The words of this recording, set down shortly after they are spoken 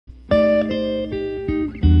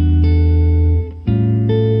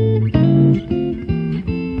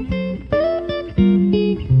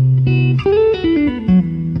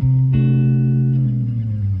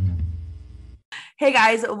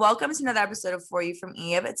guys, welcome to another episode of For You from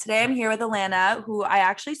Eve. Today I'm here with Allana, who I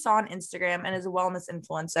actually saw on Instagram and is a wellness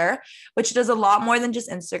influencer, which does a lot more than just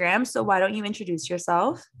Instagram. So why don't you introduce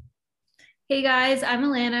yourself? Hey guys, I'm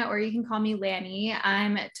Allana, or you can call me Lanny.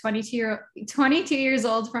 I'm 22 years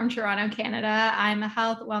old from Toronto, Canada. I'm a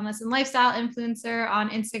health, wellness, and lifestyle influencer on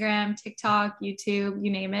Instagram, TikTok, YouTube,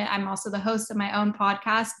 you name it. I'm also the host of my own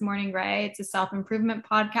podcast, Morning Ray. It's a self-improvement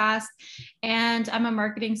podcast. And I'm a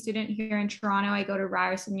marketing student here in Toronto. I go to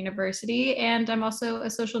Ryerson University, and I'm also a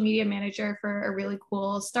social media manager for a really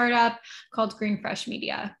cool startup called Green Fresh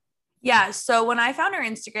Media. Yeah, so when I found her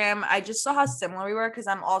Instagram, I just saw how similar we were because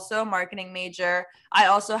I'm also a marketing major. I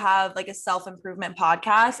also have like a self-improvement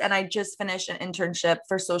podcast, and I just finished an internship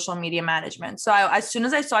for social media management. So as soon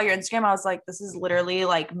as I saw your Instagram, I was like, this is literally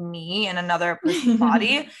like me in another person's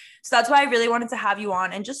body. So that's why I really wanted to have you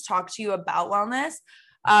on and just talk to you about wellness.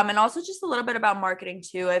 And also just a little bit about marketing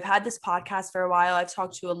too. I've had this podcast for a while. I've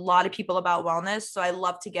talked to a lot of people about wellness. So I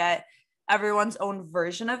love to get everyone's own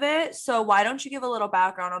version of it. So why don't you give a little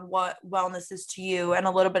background on what wellness is to you and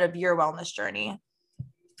a little bit of your wellness journey?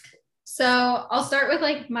 So I'll start with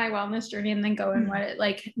like my wellness journey and then go in what it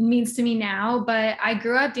like means to me now. But I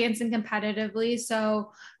grew up dancing competitively.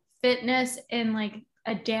 So fitness in like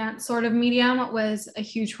a dance sort of medium was a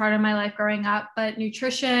huge part of my life growing up, but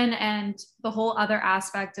nutrition and the whole other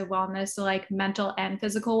aspect of wellness, so like mental and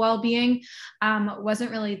physical well-being,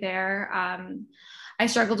 wasn't really there. I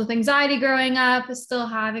struggled with anxiety growing up. I still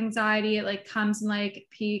have anxiety. It like comes in like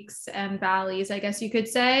peaks and valleys, I guess you could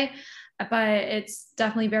say, but it's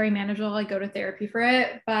definitely very manageable. I go to therapy for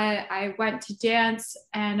it, but I went to dance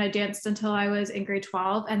and I danced until I was in grade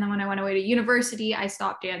 12. And then when I went away to university, I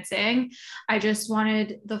stopped dancing. I just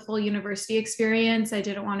wanted the full university experience. I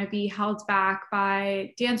didn't want to be held back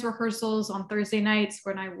by dance rehearsals on Thursday nights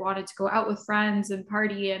when I wanted to go out with friends and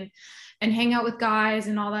party and hang out with guys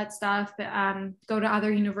and all that stuff. Go to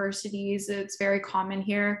other universities. It's very common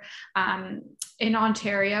here in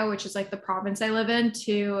Ontario, which is like the province I live in,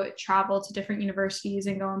 to travel to different universities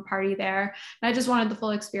and go and party there. And I just wanted the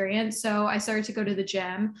full experience. So I started to go to the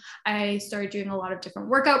gym. I started doing a lot of different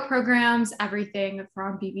workout programs, everything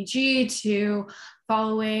from BBG to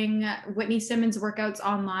following Whitney Simmons workouts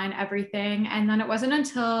online, everything. And then it wasn't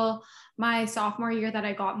until my sophomore year that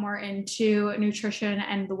I got more into nutrition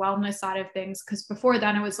and the wellness side of things, because before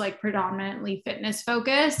then it was like predominantly fitness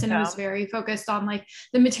focused, and it was very focused on like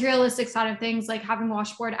the materialistic side of things, like having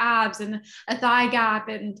washboard abs and a thigh gap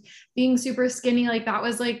and being super skinny. Like that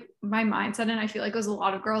was like my mindset, and I feel like it was a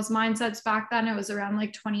lot of girls' mindsets back then. It was around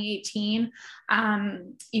like 2018.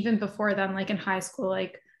 Even before then, like in high school,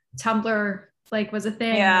 like Tumblr like was a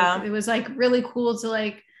thing. Like, it was like really cool to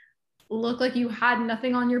like look like you had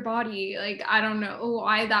nothing on your body. Like, I don't know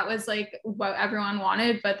why that was like what everyone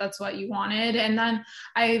wanted, but that's what you wanted. And then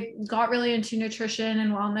I got really into nutrition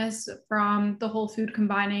and wellness from the whole food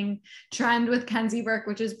combining trend with Kenzie Burke,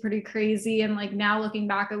 which is pretty crazy. And like now looking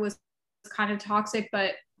back, it was kind of toxic,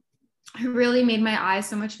 but it really made my eyes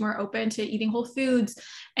so much more open to eating whole foods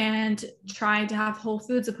and trying to have whole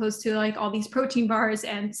foods opposed to like all these protein bars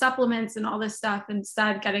and supplements and all this stuff.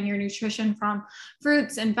 Instead, getting your nutrition from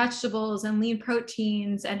fruits and vegetables and lean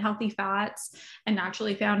proteins and healthy fats and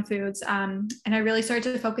naturally found foods. And I really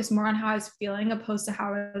started to focus more on how I was feeling opposed to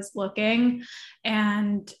how I was looking.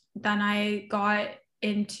 And then I got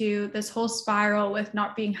into this whole spiral with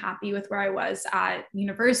not being happy with where I was at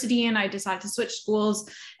university, and I decided to switch schools,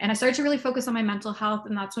 and I started to really focus on my mental health,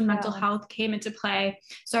 and that's when mental health came into play.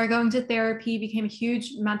 Started going to therapy, became a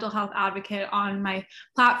huge mental health advocate on my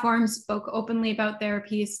platform, spoke openly about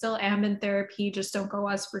therapy, still am in therapy, just don't go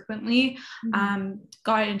as frequently.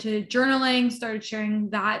 Got into journaling, started sharing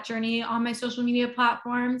that journey on my social media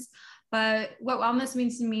platforms. But what wellness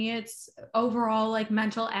means to me, it's overall like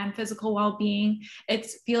mental and physical well-being.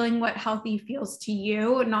 It's feeling what healthy feels to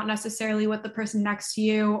you, not necessarily what the person next to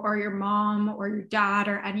you or your mom or your dad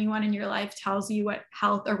or anyone in your life tells you what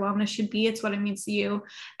health or wellness should be. It's what it means to you,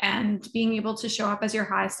 and being able to show up as your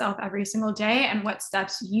highest self every single day, and what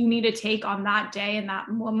steps you need to take on that day in that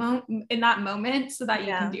moment so that you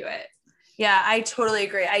can do it. Yeah, I totally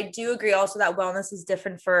agree. I do agree also that wellness is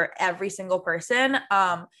different for every single person.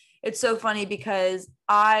 It's so funny because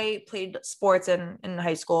I played sports in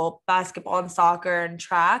high school, basketball and soccer and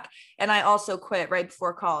track. And I also quit right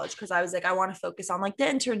before college because I was like, I want to focus on like the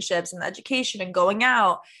internships and the education and going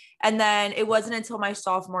out. And then it wasn't until my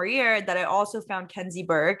sophomore year that I also found Kenzie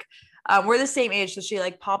Burke. We're the same age. So she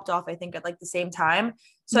like popped off, I think, at like the same time.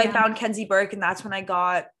 So I found Kenzie Burke, and that's when I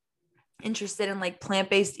got interested in like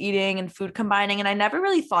plant-based eating and food combining, and I never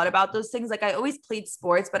really thought about those things. Like I always played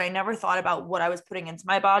sports, but I never thought about what I was putting into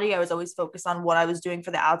my body. I was always focused on what I was doing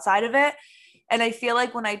for the outside of it. And I feel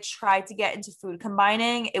like when I tried to get into food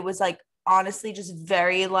combining, it was like honestly just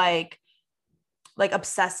very like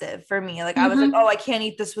obsessive for me. Like I was like, Mm-hmm. oh, I can't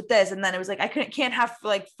eat this with this. And then it was like, I can't have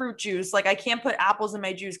like fruit juice. Like I can't put apples in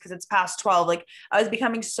my juice because it's past 12. Like I was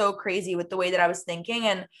becoming so crazy with the way that I was thinking.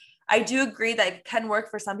 And I do agree that it can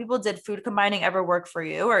work for some people. Did food combining ever work for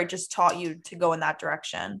you, or it just taught you to go in that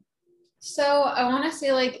direction? So I want to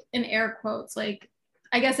say like in air quotes, like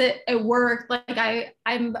I guess it worked. Like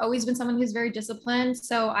I've always been someone who's very disciplined,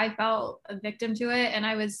 so I felt a victim to it, and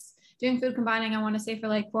I was doing food combining. I want to say for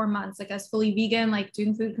like 4 months, like I was fully vegan, like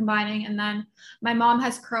doing food combining, and then my mom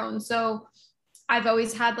has Crohn's, so I've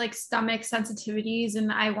always had like stomach sensitivities,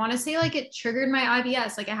 and I want to say like it triggered my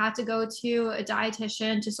IBS. Like I had to go to a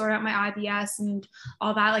dietitian to sort out my IBS and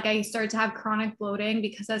all that. Like I started to have chronic bloating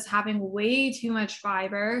because I was having way too much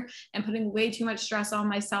fiber and putting way too much stress on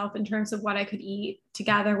myself in terms of what I could eat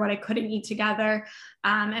together, what I couldn't eat together.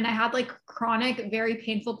 And I had like chronic, very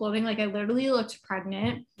painful bloating. Like I literally looked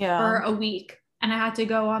pregnant for Yeah. a week, and I had to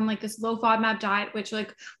go on like this low FODMAP diet, which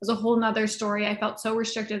like was a whole nother story. I felt so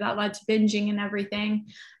restricted that led to binging and everything.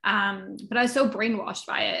 But I was so brainwashed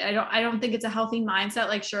by it. I don't think it's a healthy mindset.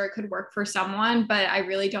 Like sure, it could work for someone, but I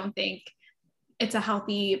really don't think it's a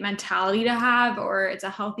healthy mentality to have, or it's a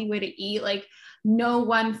healthy way to eat. Like no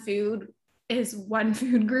one food is one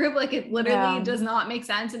food group. Like it literally Yeah. does not make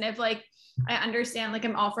sense. And if like, I understand, like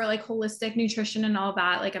I'm all for like holistic nutrition and all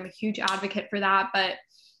that. Like I'm a huge advocate for that, but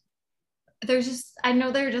there's just, I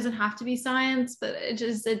know there doesn't have to be science, but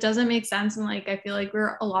it doesn't make sense. And like I feel like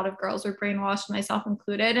we're a lot of girls are brainwashed, myself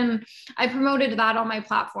included, and I promoted that on my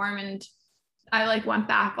platform, and I like went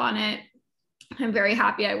back on it. I'm very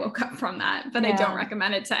happy I woke up from that, but I don't Yeah.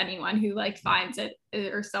 recommend it to anyone who like finds it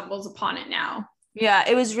or stumbles upon it now. Yeah,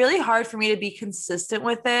 it was really hard for me to be consistent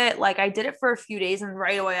with it. Like I did it for a few days and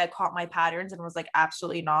right away I caught my patterns and was like,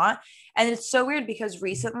 absolutely not. And it's so weird because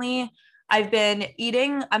recently I've been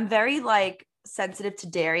eating, I'm very like sensitive to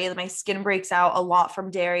dairy and my skin breaks out a lot from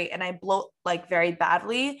dairy and I bloat like very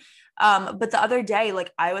badly. But the other day,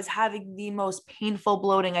 like I was having the most painful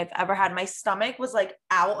bloating I've ever had. My stomach was like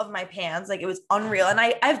out of my pants. Like it was unreal. And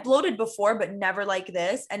I've bloated before, but never like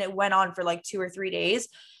this. And it went on for like 2 or 3 days.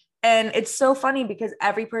 And it's so funny because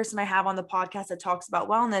every person I have on the podcast that talks about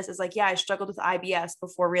wellness is like, yeah, I struggled with IBS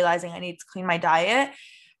before realizing I need to clean my diet.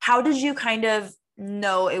 How did you kind of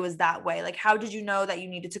know it was that way? Like, how did you know that you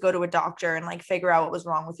needed to go to a doctor and like figure out what was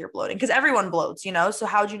wrong with your bloating? Because everyone bloats, you know? So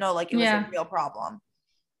how did you know like it was a Yeah. real problem?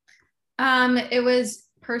 It was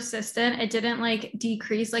persistent. It didn't like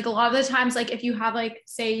decrease. Like a lot of the times, like if you have like,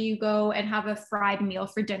 say you go and have a fried meal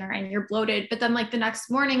for dinner and you're bloated, but then like the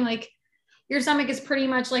next morning, like your stomach is pretty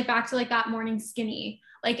much like back to like that morning skinny.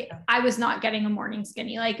 Like I was not getting a morning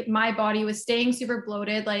skinny. Like my body was staying super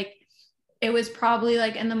bloated. Like it was probably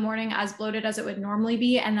like in the morning as bloated as it would normally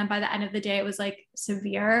be. And then by the end of the day, it was like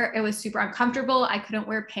severe. It was super uncomfortable. I couldn't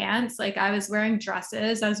wear pants. Like I was wearing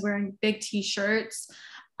dresses. I was wearing big t-shirts.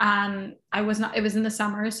 I was not, it was in the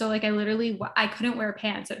summer. So like I literally, I couldn't wear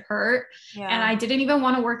pants. It hurt. And Yeah. I didn't even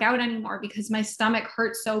want to work out anymore because my stomach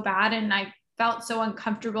hurt so bad. And I felt so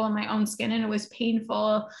uncomfortable in my own skin and it was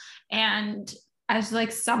painful. And I was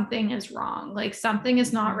like, something is wrong. Like something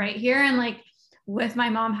is not right here. And like with my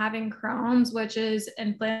mom having Crohn's, which is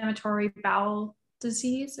inflammatory bowel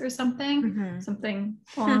disease or something, Mm-hmm. something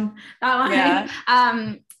along that line.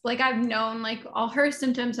 Yeah. Like I've known like all her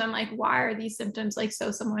symptoms. I'm like, why are these symptoms like so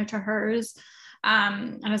similar to hers?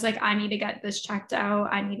 And I was like, I need to get this checked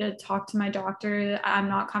out. I need to talk to my doctor. I'm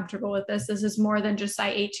not comfortable with this. This is more than just I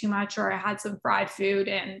ate too much or I had some fried food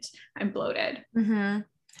and I'm bloated. Mm-hmm.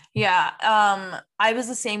 Yeah. I was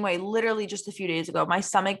the same way literally just a few days ago. My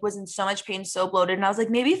stomach was in so much pain, so bloated. And I was like,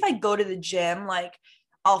 maybe if I go to the gym, like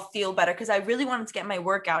I'll feel better. Cause I really wanted to get my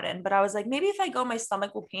workout in, but I was like, maybe if I go, my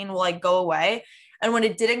stomach pain will like go away. And when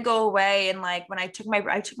it didn't go away, and like when I took my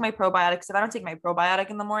probiotics, if I don't take my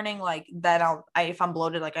probiotic in the morning, like then if I'm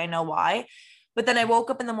bloated, like I know why. But then I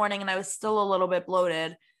woke up in the morning and I was still a little bit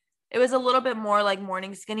bloated. It was a little bit more like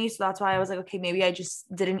morning skinny. So that's why I was like, okay, maybe I just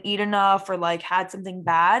didn't eat enough or like had something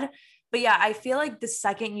bad. But yeah, I feel like the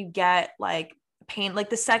second you get like pain,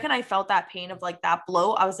 like the second I felt that pain of like that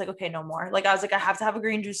bloat, I was like, okay, no more. Like I was like, I have to have a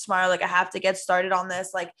green juice tomorrow. Like I have to get started on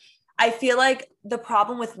this. Like I feel like the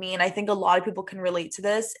problem with me, and I think a lot of people can relate to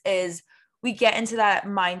this, is we get into that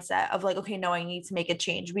mindset of like, okay, no, I need to make a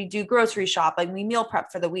change. We do grocery shop, like we meal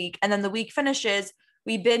prep for the week. And then the week finishes,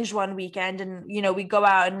 we binge one weekend and, we go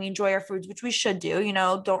out and we enjoy our foods, which we should do,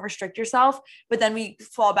 don't restrict yourself. But then we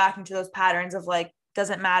fall back into those patterns of like,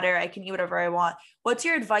 doesn't matter, I can eat whatever I want. What's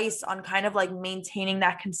your advice on kind of like maintaining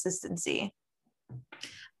that consistency?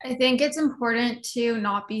 I think it's important to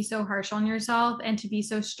not be so harsh on yourself and to be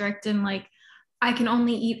so strict and like, I can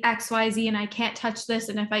only eat XYZ and I can't touch this.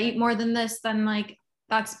 And if I eat more than this, then like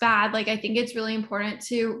that's bad. Like, I think it's really important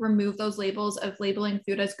to remove those labels of labeling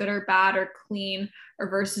food as good or bad or clean or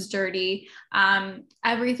versus dirty.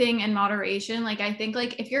 Everything in moderation. Like, I think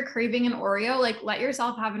like if you're craving an Oreo, like let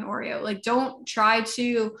yourself have an Oreo. Like, don't try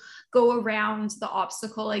to go around the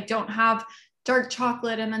obstacle. Like, don't have dark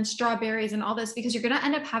chocolate and then strawberries and all this, because you're going to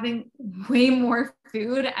end up having way more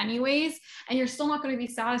food anyways, and you're still not going to be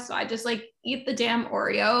satisfied. Just like eat the damn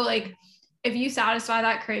Oreo. Like, if you satisfy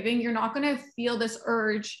that craving, you're not going to feel this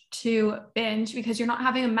urge to binge because you're not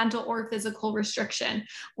having a mental or physical restriction.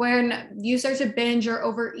 When you start to binge or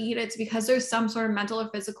overeat, it's because there's some sort of mental or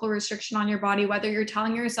physical restriction on your body, whether you're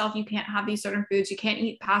telling yourself you can't have these certain foods, you can't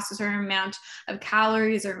eat past a certain amount of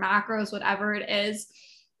calories or macros, whatever it is,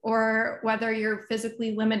 or whether you're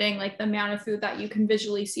physically limiting like the amount of food that you can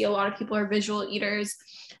visually see. A lot of people are visual eaters.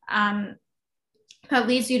 That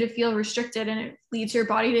leads you to feel restricted, and it leads your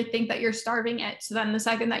body to think that you're starving it. So then the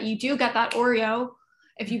second that you do get that Oreo,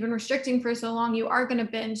 if you've been restricting for so long, you are going to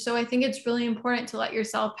binge. So I think it's really important to let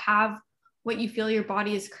yourself have what you feel your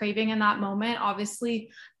body is craving in that moment. Obviously,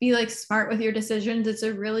 be like smart with your decisions. It's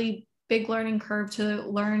a really big learning curve to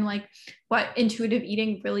learn like what intuitive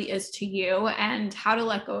eating really is to you and how to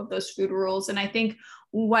let go of those food rules. And I think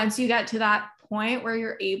once you get to that point where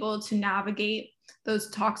you're able to navigate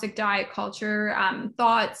those toxic diet culture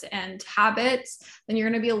thoughts and habits, then you're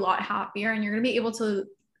going to be a lot happier, and you're going to be able to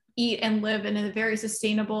eat and live in a very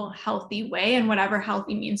sustainable, healthy way, and whatever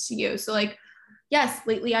healthy means to you. So like, yes,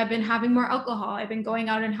 lately I've been having more alcohol. I've been going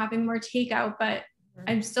out and having more takeout, but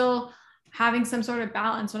I'm still having some sort of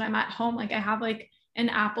balance when I'm at home. Like, I have like an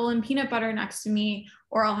apple and peanut butter next to me,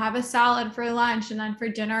 or I'll have a salad for lunch, and then for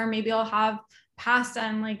dinner, maybe I'll have pasta,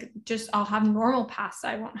 and like just I'll have normal pasta.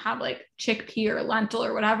 I won't have like chickpea or lentil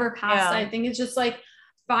or whatever pasta. I think it's just like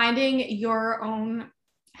finding your own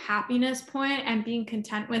happiness point and being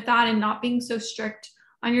content with that, and not being so strict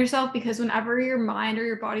on yourself, because whenever your mind or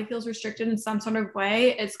your body feels restricted in some sort of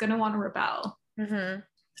way, it's going to want to rebel.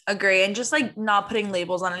 Agree. And just like not putting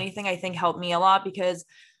labels on anything, I think helped me a lot, because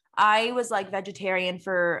I was like vegetarian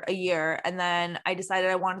for a year, and then I decided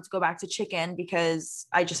I wanted to go back to chicken because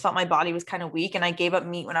I just felt my body was kind of weak, and I gave up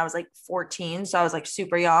meat when I was like 14. So I was like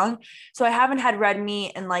super young. So I haven't had red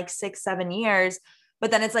meat in like 6-7 years. But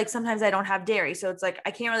then it's like sometimes I don't have dairy. So it's like I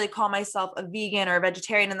can't really call myself a vegan or a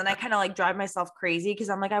vegetarian. And then I kind of like drive myself crazy because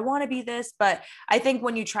I'm like, I want to be this. But I think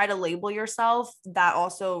when you try to label yourself, that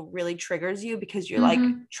also really triggers you, because you're like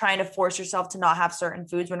trying to force yourself to not have certain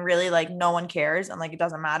foods when really like no one cares and like it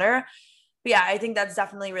doesn't matter. But yeah, I think that's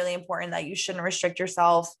definitely really important, that you shouldn't restrict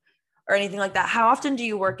yourself or anything like that. How often do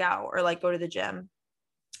you work out or like go to the gym?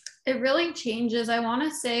 It really changes. I want to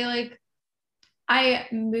say like I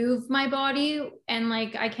move my body, and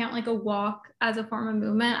like I count like a walk as a form of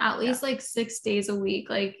movement at least like 6 days a week.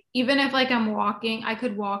 Like, even if like I'm walking, I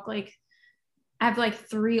could walk like I have like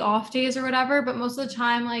 3 off days or whatever, but most of the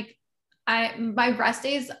time, like my rest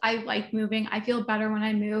days, I like moving. I feel better when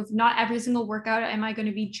I move. Not every single workout am I going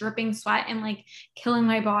to be dripping sweat and like killing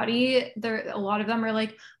my body. A lot of them are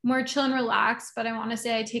like more chill and relaxed, but I want to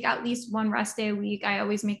say I take at least 1 rest day a week. I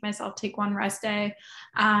always make myself take 1 rest day.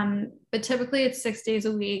 But typically it's 6 days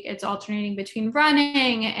a week. It's alternating between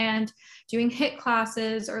running and doing HIIT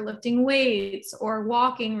classes, or lifting weights, or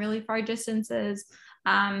walking really far distances.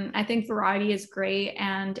 I think variety is great,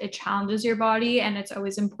 and it challenges your body, and it's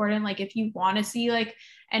always important. Like, if you want to see like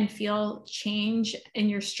and feel change in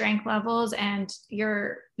your strength levels and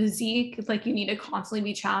your physique, like you need to constantly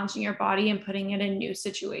be challenging your body and putting it in new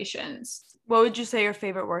situations. What would you say your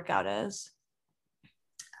favorite workout is?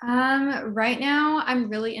 Right now I'm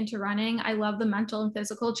really into running. I love the mental and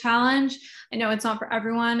physical challenge. I know it's not for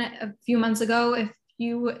everyone. A few months ago,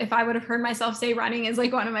 if I would have heard myself say running is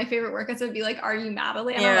like one of my favorite workouts, I'd be like, are you mad,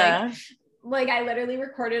 Allana? Like I literally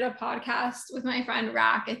recorded a podcast with my friend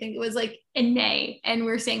Rack. I think it was like in May, and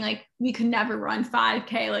we're saying like we could never run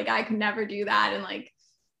 5K. Like I could never do that. And like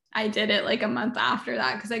I did it like a month after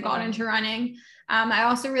that because I got into running. I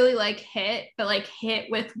also really like HIIT, but like HIIT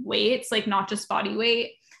with weights, like not just body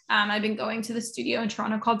weight. I've been going to the studio in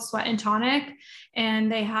Toronto called Sweat and Tonic,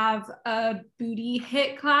 and they have a booty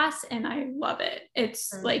HIIT class, and I love it.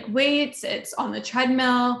 It's like weights, it's on the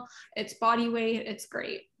treadmill, it's body weight, it's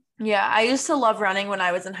great. Yeah, I used to love running when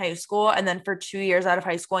I was in high school. And then for 2 years out of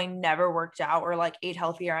high school, I never worked out or like ate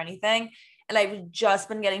healthy or anything. And I've just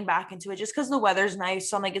been getting back into it just because the weather's nice.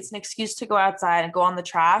 So I'm like, it's an excuse to go outside and go on the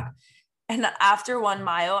track. And after 1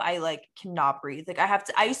 mile, I like cannot breathe. Like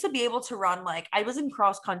I used to be able to run, like I was in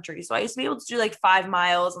cross country. So I used to be able to do like 5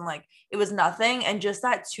 miles and like it was nothing. And just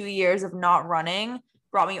that 2 years of not running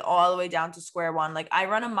brought me all the way down to square one. Like I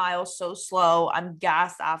run a mile so slow, I'm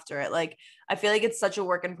gassed after it. Like I feel like it's such a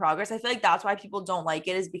work in progress. I feel like that's why people don't like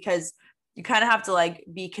it, is because you kind of have to like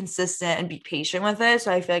be consistent and be patient with it.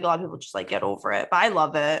 So I feel like a lot of people just like get over it, but I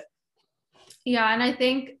love it. Yeah, and I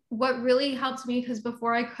think what really helped me, because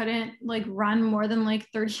before I couldn't like run more than like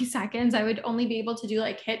 30 seconds, I would only be able to do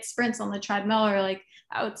like hit sprints on the treadmill or like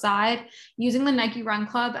outside. Using the Nike Run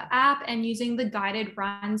Club app and using the guided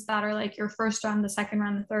runs that are like your first run, the second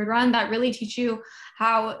run, the third run, that really teach you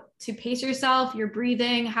how to pace yourself, your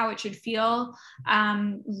breathing, how it should feel,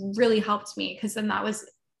 really helped me, because then that was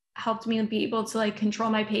helped me be able to like control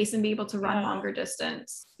my pace and be able to run longer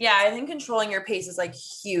distance. Yeah, I think controlling your pace is like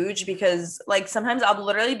huge, because like sometimes I'll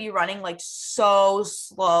literally be running like so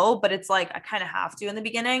slow, but it's like I kind of have to in the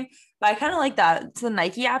beginning. But I kind of like that. It's the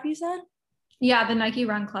Nike app you said? Yeah, the Nike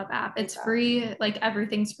Run Club app. It's free, like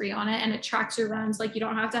everything's free on it, and it tracks your runs. Like you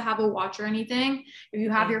don't have to have a watch or anything. If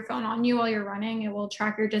you have your phone on you while you're running, it will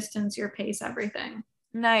track your distance, your pace, everything.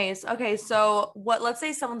 Nice. Okay, so let's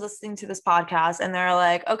say someone's listening to this podcast and they're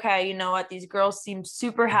like, okay, you know what? These girls seem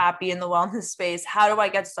super happy in the wellness space. How do I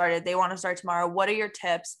get started? They want to start tomorrow. What are your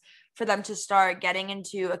tips for them to start getting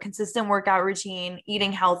into a consistent workout routine,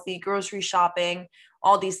 eating healthy, grocery shopping,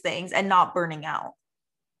 all these things, and not burning out?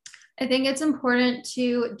 I think it's important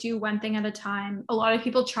to do one thing at a time. A lot of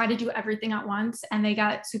people try to do everything at once and they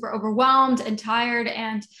get super overwhelmed and tired,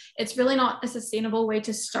 and it's really not a sustainable way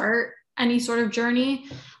to start any sort of journey.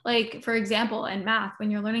 Like for example, in math,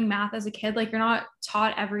 when you're learning math as a kid, like you're not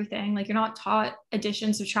taught everything. Like you're not taught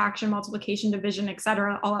addition, subtraction, multiplication, division,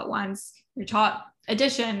 etc., all at once. You're taught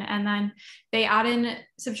addition, and then they add in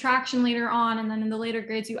subtraction later on, and then in the later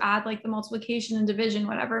grades you add like the multiplication and division,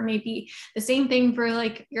 whatever it may be. The same thing for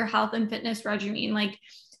like your health and fitness regimen. Like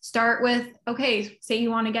start with, okay, say you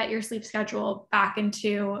want to get your sleep schedule back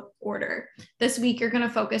into order. This week, you're going to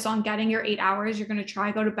focus on getting your 8 hours. You're going to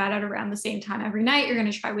try go to bed at around the same time every night. You're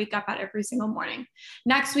going to try wake up at every single morning.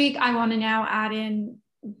 Next week, I want to now add in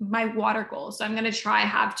my water goals. So I'm going to try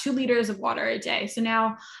have 2 liters of water a day. So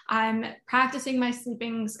now I'm practicing my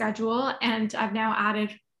sleeping schedule, and I've now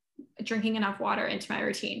added drinking enough water into my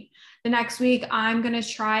routine. The next week, I'm going to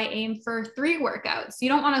try aim for 3 workouts. You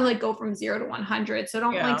don't want to like go from 0 to 100. So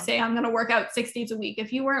don't like say I'm going to work out 6 days a week.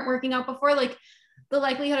 If you weren't working out before, like the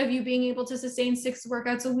likelihood of you being able to sustain 6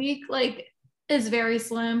 workouts a week, like is very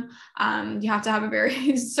slim. You have to have a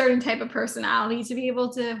very certain type of personality to be able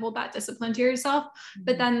to hold that discipline to yourself.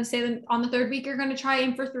 But then say on the 3rd week, you're going to try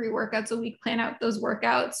aim for 3 workouts a week, plan out those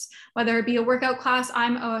workouts, whether it be a workout class.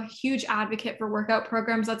 I'm a huge advocate for workout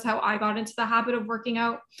programs. That's how I got into the habit of working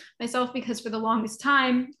out myself, because for the longest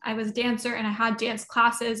time, I was a dancer and I had dance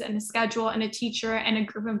classes and a schedule and a teacher and a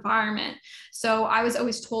group environment. So I was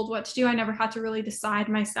always told what to do. I never had to really decide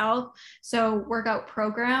myself. So workout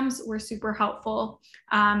programs were super helpful.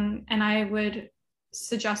 And I would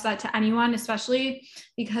suggest that to anyone, especially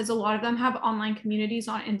because a lot of them have online communities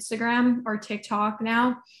on Instagram or TikTok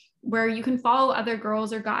now, where you can follow other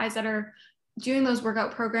girls or guys that are doing those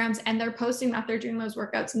workout programs and they're posting that they're doing those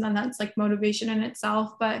workouts, and then that's like motivation in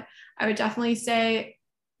itself. But I would definitely say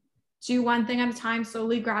do one thing at a time,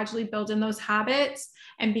 slowly, gradually build in those habits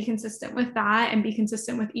and be consistent with that, and be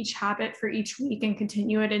consistent with each habit for each week and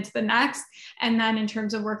continue it into the next. And then in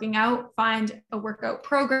terms of working out, find a workout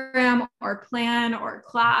program or plan or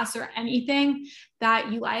class or anything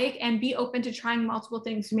that you like, and be open to trying multiple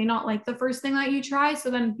things. You may not like the first thing that you try,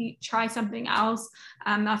 so then try something else.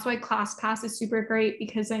 That's why ClassPass is super great,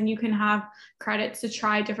 because then you can have credits to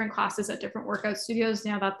try different classes at different workout studios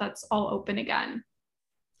now that that's all open again.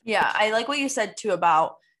 Yeah, I like what you said too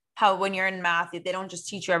about how when you're in math, they don't just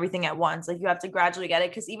teach you everything at once. Like you have to gradually get it.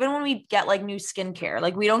 Because even when we get like new skincare,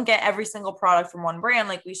 like we don't get every single product from one brand.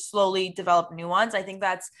 Like we slowly develop new ones. I think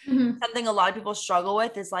that's something a lot of people struggle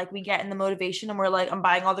with, is like we get in the motivation and we're like, I'm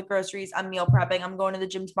buying all the groceries, I'm meal prepping, I'm going to the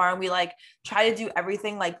gym tomorrow. And we like try to do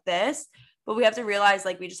everything like this. But we have to realize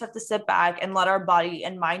like we just have to sit back and let our body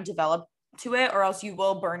and mind develop to it, or else you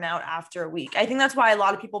will burn out after a week. I think that's why a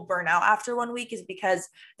lot of people burn out after 1 week, is because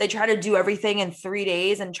they try to do everything in 3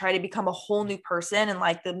 days and try to become a whole new person in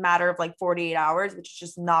like the matter of like 48 hours, which is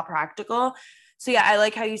just not practical. So yeah, I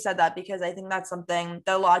like how you said that, because I think that's something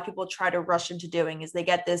that a lot of people try to rush into doing, is they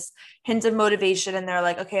get this hint of motivation and they're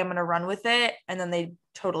like, okay, I'm going to run with it. And then they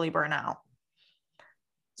totally burn out.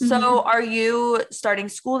 So are you starting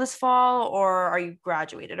school this fall, or are you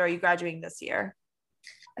graduated? Are you graduating this year?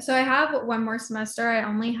 So I have one more semester. I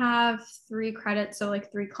only have 3 credits, so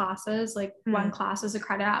like 3 classes. Like one class is a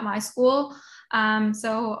credit at my school.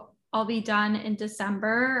 So I'll be done in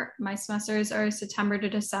December. My semesters are September to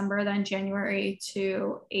December, then January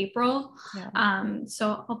to April.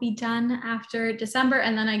 So I'll be done after December,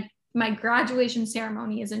 and then my graduation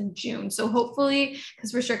ceremony is in June. So hopefully,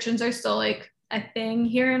 because restrictions are still like a thing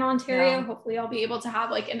here in Ontario, hopefully I'll be able to have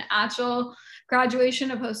like an actual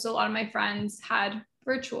graduation, opposed to a lot of my friends had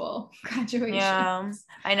virtual graduation. Yeah,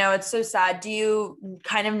 I know, it's so sad. Do you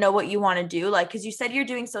kind of know what you want to do? Like, because you said you're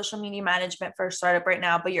doing social media management for a startup right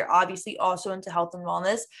now, but you're obviously also into health and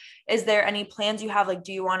wellness. Is there any plans you have? Like,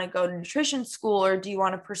 do you want to go to nutrition school, or do you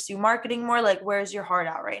want to pursue marketing more? Like, where's your heart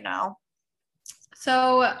at right now?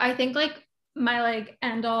 So I think like my like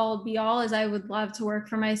end all be all is I would love to work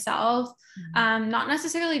for myself. Not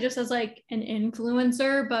necessarily just as like an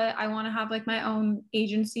influencer, but I want to have like my own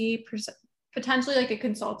agency, potentially like a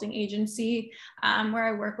consulting agency, where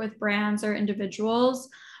I work with brands or individuals.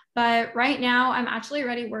 But right now I'm actually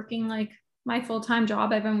already working like my full-time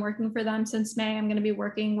job. I've been working for them since May. I'm going to be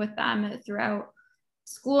working with them throughout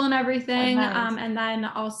school and everything. Nice. And then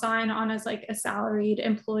I'll sign on as like a salaried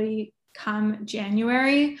employee come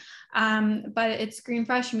January. But it's Green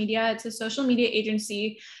Fresh Media. It's a social media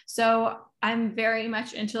agency. So I'm very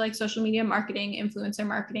much into like social media marketing, influencer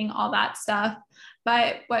marketing, all that stuff.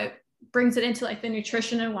 But what brings it into like the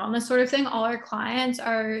nutrition and wellness sort of thing, all our clients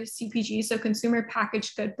are CPG, so consumer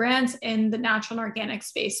packaged good brands in the natural and organic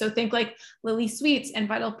space. So think like Lily Sweets and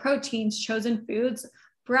Vital Proteins, Chosen Foods,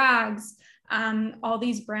 Bragg's, all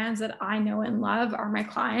these brands that I know and love are my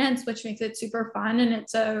clients, which makes it super fun. And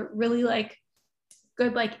it's a really like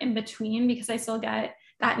good like in between, because I still get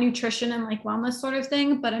that nutrition and like wellness sort of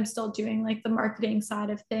thing, but I'm still doing like the marketing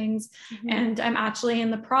side of things. And I'm actually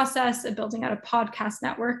in the process of building out a podcast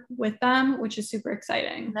network with them, which is super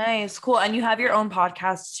exciting. Nice, cool. And you have your own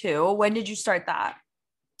podcast too. When did you start that?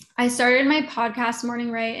 I started my podcast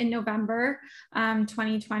Morning Ray in November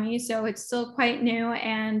 2020, so it's still quite new,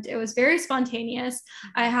 and it was very spontaneous.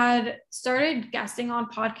 I had started guesting on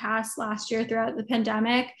podcasts last year throughout the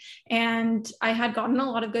pandemic, and I had gotten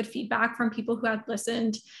a lot of good feedback from people who had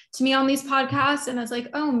listened to me on these podcasts, and I was like,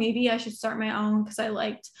 oh, maybe I should start my own, because I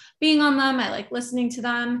liked being on them. I like listening to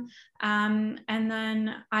them. And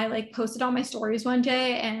then I like posted all my stories one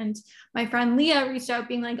day, and my friend Leah reached out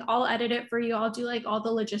being like, I'll edit it for you. I'll do like all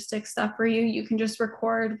the logistics stuff for you. You can just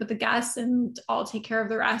record with the guests and I'll take care of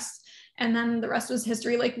the rest. And then the rest was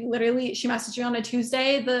history. Like literally she messaged me on a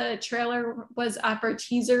Tuesday. The trailer was up, or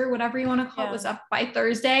teaser, whatever you want to call it, was up by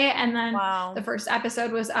Thursday. And then the first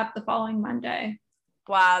episode was up the following Monday.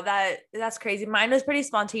 Wow. That's crazy. Mine was pretty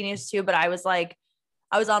spontaneous too, but I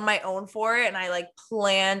was on my own for it. And I like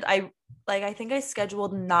planned, I think I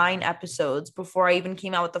scheduled 9 episodes before I even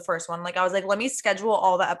came out with the first one. Like I was like, let me schedule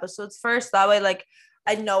all the episodes first. That way, like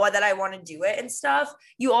I know that I want to do it and stuff.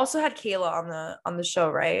 You also had Kayla on the show,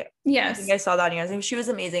 right? Yes. I think I saw that on yours. She was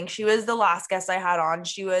amazing. She was the last guest I had on.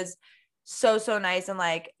 She was so nice. And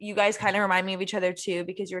like, you guys kind of remind me of each other too,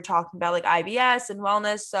 because you were talking about like IBS and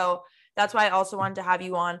wellness. So that's why I also wanted to have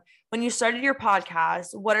you on. When you started your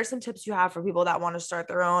podcast, what are some tips you have for people that want to start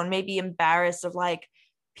their own, maybe embarrassed of like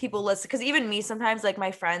people listen? Because even me, sometimes like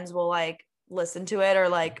my friends will like listen to it or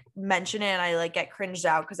like mention it, and I like get cringed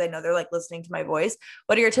out because I know they're like listening to my voice.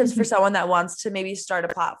 What are your tips for someone that wants to maybe start a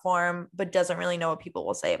platform but doesn't really know what people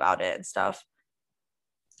will say about it and stuff?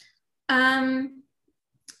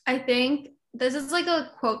 I think this is like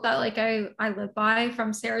a quote that like I live by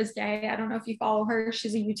from Sarah's Day. I don't know if you follow her.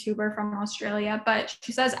 She's a YouTuber from Australia, but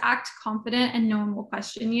she says, act confident and no one will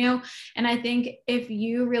question you. And I think if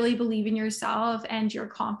you really believe in yourself and you're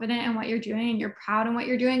confident in what you're doing and you're proud in what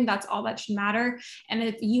you're doing, that's all that should matter. And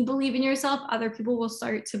if you believe in yourself, other people will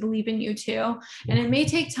start to believe in you too. And it may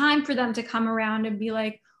take time for them to come around and be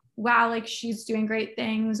like, wow, like she's doing great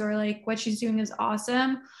things, or like what she's doing is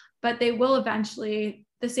awesome, but they will eventually.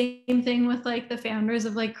 The same thing with like the founders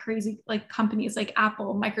of like crazy like companies like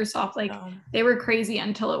Apple, Microsoft, like they were crazy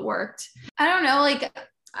until it worked. I don't know, like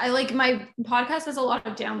I like my podcast has a lot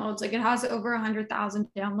of downloads. Like it has over 100,000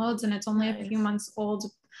 downloads and it's only a few months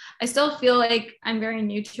old. I still feel like I'm very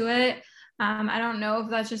new to it. I don't know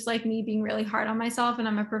if that's just like me being really hard on myself, and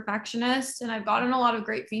I'm a perfectionist, and I've gotten a lot of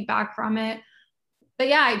great feedback from it. But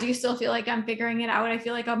yeah, I do still feel like I'm figuring it out. I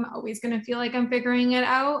feel like I'm always going to feel like I'm figuring it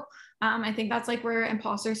out. I think that's like where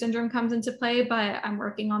imposter syndrome comes into play, but I'm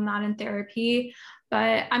working on that in therapy.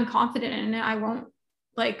 But I'm confident in it. I won't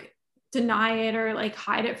like deny it or like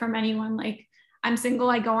hide it from anyone. Like, I'm single,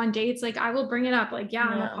 I go on dates, like I will bring it up. Like, yeah,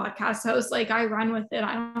 I'm a podcast host, like I run with it.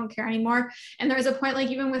 I don't care anymore. And there's a point, like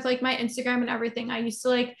even with like my Instagram and everything, I used to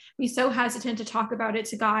like be so hesitant to talk about it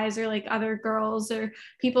to guys or like other girls or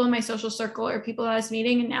people in my social circle or people that I was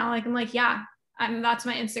meeting. And now like I'm like, yeah, that's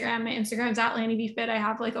my Instagram. My Instagram's at LaniBfit. I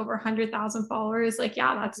have like over 100,000 followers. Like,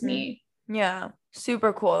 yeah, that's me. Yeah,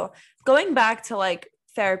 super cool. Going back to like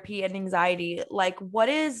therapy and anxiety, like what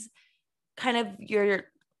is kind of your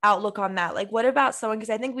outlook on that? Like what about someone, because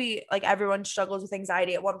I think we like everyone struggles with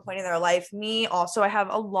anxiety at one point in their life. Me also, I have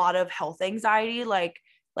a lot of health anxiety, like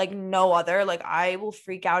no other. Like I will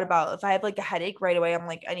freak out about if I have like a headache right away. I'm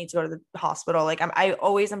like, I need to go to the hospital. Like I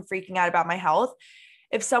always am freaking out about my health.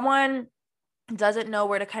 If someone doesn't know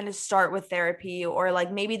where to kind of start with therapy, or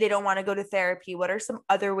like maybe they don't want to go to therapy, what are some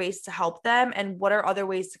other ways to help them, and what are other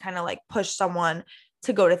ways to kind of like push someone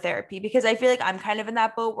to go to therapy? Because I feel like I'm kind of in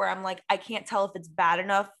that boat where I'm like, I can't tell if it's bad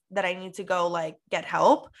enough that I need to go like get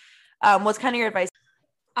help. What's kind of your advice?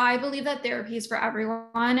 I believe that therapy is for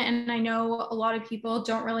everyone. And I know a lot of people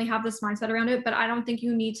don't really have this mindset around it, but I don't think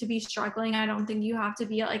you need to be struggling. I don't think you have to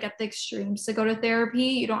be like at the extremes to go to therapy.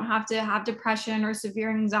 You don't have to have depression or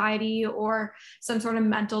severe anxiety or some sort of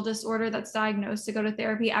mental disorder that's diagnosed to go to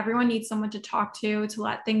therapy. Everyone needs someone to talk to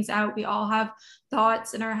let things out. We all have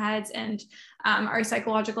thoughts in our heads, and our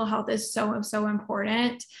psychological health is so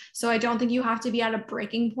important. So I don't think you have to be at a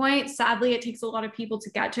breaking point. Sadly, it takes a lot of people to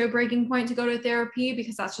get to a breaking point to go to therapy,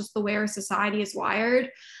 because that's just the way our society is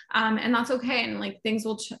wired. And that's okay. And like things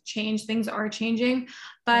will change, things are changing.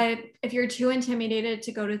 But if you're too intimidated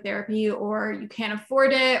to go to therapy, or you can't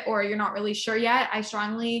afford it, or you're not really sure yet, I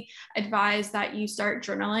strongly advise that you start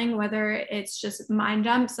journaling, whether it's just mind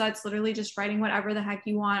dumps. That's literally just writing whatever the heck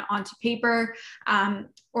you want onto paper.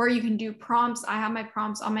 Or you can do prompts. I have my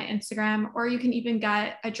prompts on my Instagram, or you can even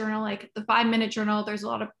get a journal, like the 5-minute journal. There's a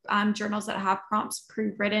lot of journals that have prompts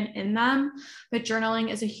pre-written in them, but journaling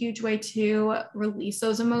is a huge way to release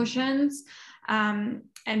those emotions,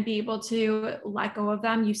 and be able to let go of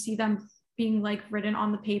them. You see them being like written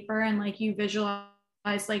on the paper, and like you visualize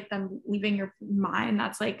like them leaving your mind.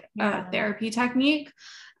 That's like a therapy technique.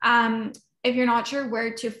 If you're not sure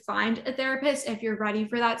where to find a therapist, if you're ready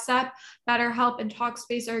for that step, BetterHelp and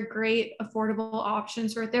Talkspace are great, affordable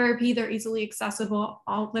options for therapy. They're easily accessible,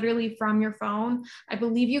 all literally from your phone. I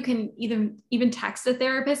believe you can even text a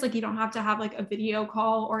therapist. Like you don't have to have like a video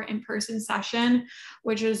call or in-person session,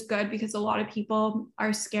 which is good because a lot of people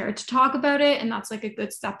are scared to talk about it. And that's like a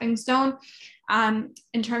good stepping stone.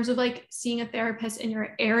 In terms of like seeing a therapist in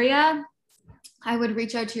your area, I would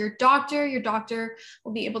reach out to your doctor. Your doctor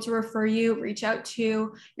will be able to refer you. Reach out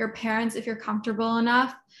to your parents if you're comfortable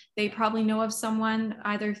enough. They probably know of someone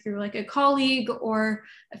either through like a colleague or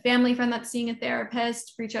a family friend that's seeing a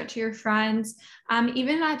therapist. Reach out to your friends.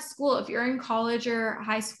 Even at school, if you're in college or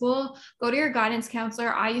high school, go to your guidance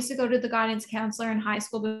counselor. I used to go to the guidance counselor in high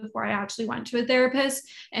school before I actually went to a therapist,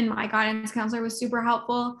 and my guidance counselor was super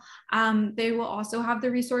helpful. They will also have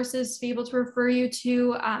the resources to be able to refer you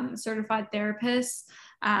to certified therapists.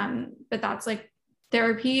 But that's like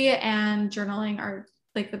therapy and journaling are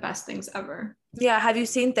like the best things ever. Yeah. Have you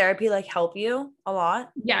seen therapy like help you a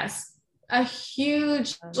lot? Yes, a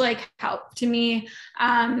huge like help to me.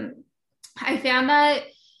 I found that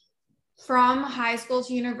from high school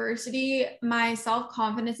to university, my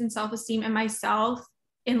self-confidence and self-esteem in myself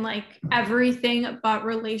in like everything but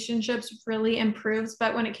relationships really improves.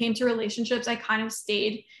 But when it came to relationships, I kind of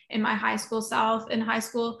stayed in my high school self. In high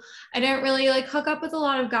school, I didn't really like hook up with a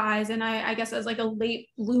lot of guys. And I guess as like a late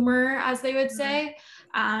bloomer, as they would say,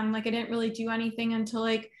 like I didn't really do anything until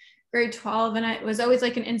like grade 12. And it was always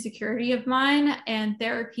like an insecurity of mine, and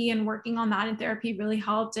therapy and working on that in therapy really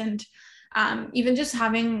helped. And even just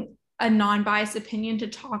having a non-biased opinion to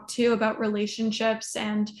talk to about relationships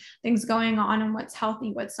and things going on, and what's healthy,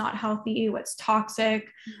 what's not healthy, what's toxic,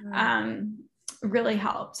 really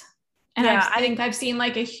helped. And yeah, I think I've seen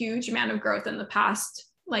like a huge amount of growth in the past.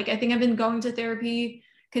 Like I think I've been going to therapy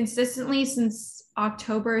consistently since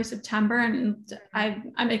October, September, and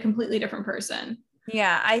I'm a completely different person.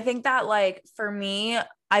 Yeah, I think that like for me,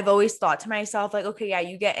 I've always thought to myself like, okay, yeah,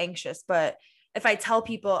 you get anxious, but if I tell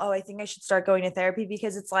people, oh, I think I should start going to therapy,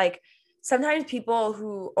 because it's like sometimes people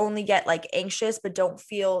who only get like anxious but don't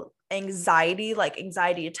feel anxiety, like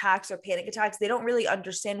anxiety attacks or panic attacks, they don't really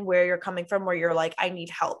understand where you're coming from, where you're like, I need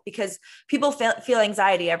help. Because people feel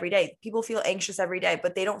anxiety every day. People feel anxious every day,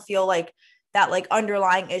 but they don't feel like that like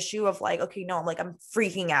underlying issue of like, okay, no, like I'm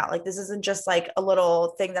freaking out. Like this isn't just like a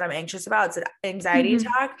little thing that I'm anxious about. It's an anxiety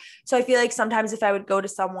attack. So I feel like sometimes if I would go to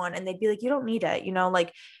someone and they'd be like, you don't need it,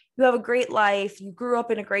 like you have a great life. You grew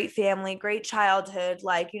up in a great family, great childhood.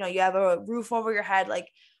 Like, you have a roof over your head. Like,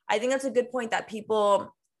 I think that's a good point that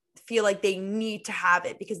people feel like they need to have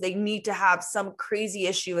it because they need to have some crazy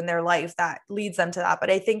issue in their life that leads them to that.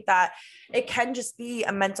 But I think that it can just be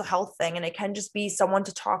a mental health thing, and it can just be someone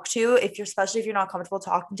to talk to especially if you're not comfortable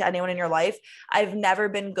talking to anyone in your life. I've never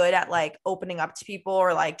been good at like opening up to people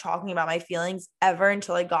or like talking about my feelings ever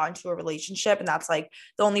until I got into a relationship. And that's like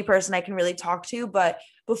the only person I can really talk to. But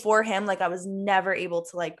before him, like I was never able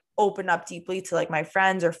to like open up deeply to like my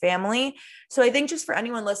friends or family. So I think just for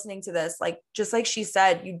anyone listening to this, like just like she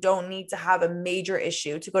said, you don't need to have a major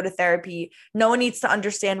issue to go to therapy. No one needs to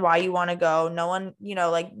understand why you want to go. No one,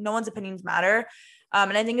 like no one's opinions matter.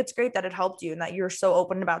 And I think it's great that it helped you and that you're so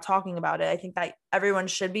open about talking about it. I think that everyone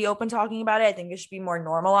should be open talking about it. I think it should be more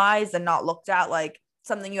normalized and not looked at like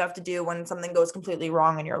something you have to do when something goes completely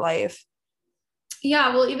wrong in your life.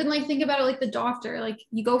 Yeah, well, even like think about it like the doctor, like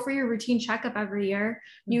you go for your routine checkup every year.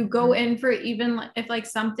 You go in for even if like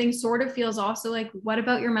something sort of feels off. So like, what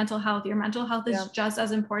about your mental health? Your mental health is just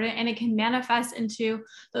as important, and it can manifest into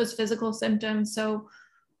those physical symptoms. So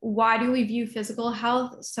why do we view physical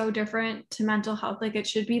health so different to mental health? Like it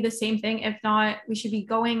should be the same thing. If not, we should be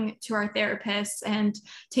going to our therapists and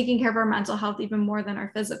taking care of our mental health even more than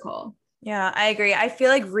our physical. Yeah, I agree. I feel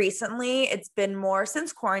like recently it's been more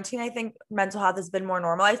since quarantine. I think mental health has been more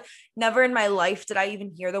normalized. Never in my life did I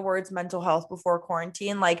even hear the words mental health before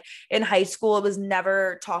quarantine. Like in high school, it was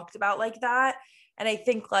never talked about like that. And I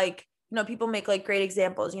think like, people make like great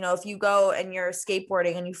examples. If you go and you're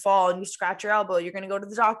skateboarding and you fall and you scratch your elbow, you're going to go to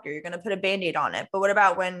the doctor, you're going to put a band-aid on it. But what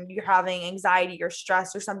about when you're having anxiety or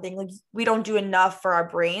stress or something? Like we don't do enough for our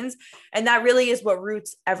brains. And that really is what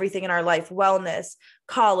roots everything in our life: wellness,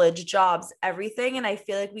 college, jobs, everything. And I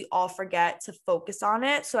feel like we all forget to focus on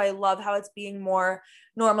it. So I love how it's being more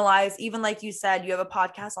normalized. Even like you said, you have a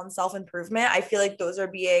podcast on self-improvement. I feel like those are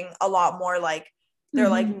being a lot more like they're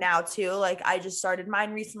like now too. Like I just started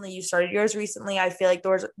mine recently. You started yours recently. I feel like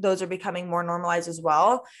those are becoming more normalized as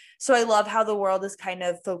well. So I love how the world is kind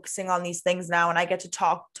of focusing on these things now. And I get to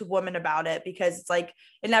talk to women about it because it's like,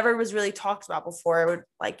 it never was really talked about before. It would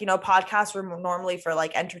like, podcasts were normally for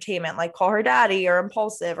like entertainment, like Call Her Daddy or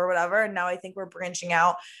Impulsive or whatever. And now I think we're branching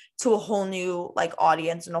out to a whole new like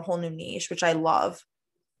audience and a whole new niche, which I love.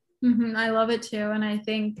 I love it too. And I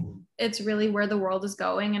think it's really where the world is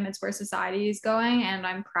going and it's where society is going. And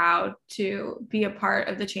I'm proud to be a part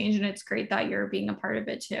of the change. And it's great that you're being a part of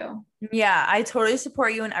it too. Yeah, I totally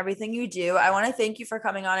support you in everything you do. I want to thank you for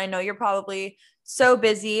coming on. I know you're probably so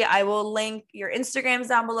busy. I will link your Instagrams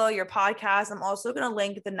down below, your podcast. I'm also going to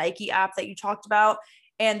link the Nike app that you talked about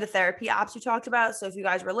and the therapy apps you talked about. So if you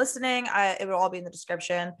guys were listening, it will all be in the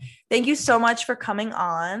description. Thank you so much for coming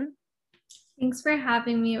on. Thanks for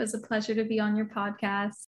having me. It was a pleasure to be on your podcast.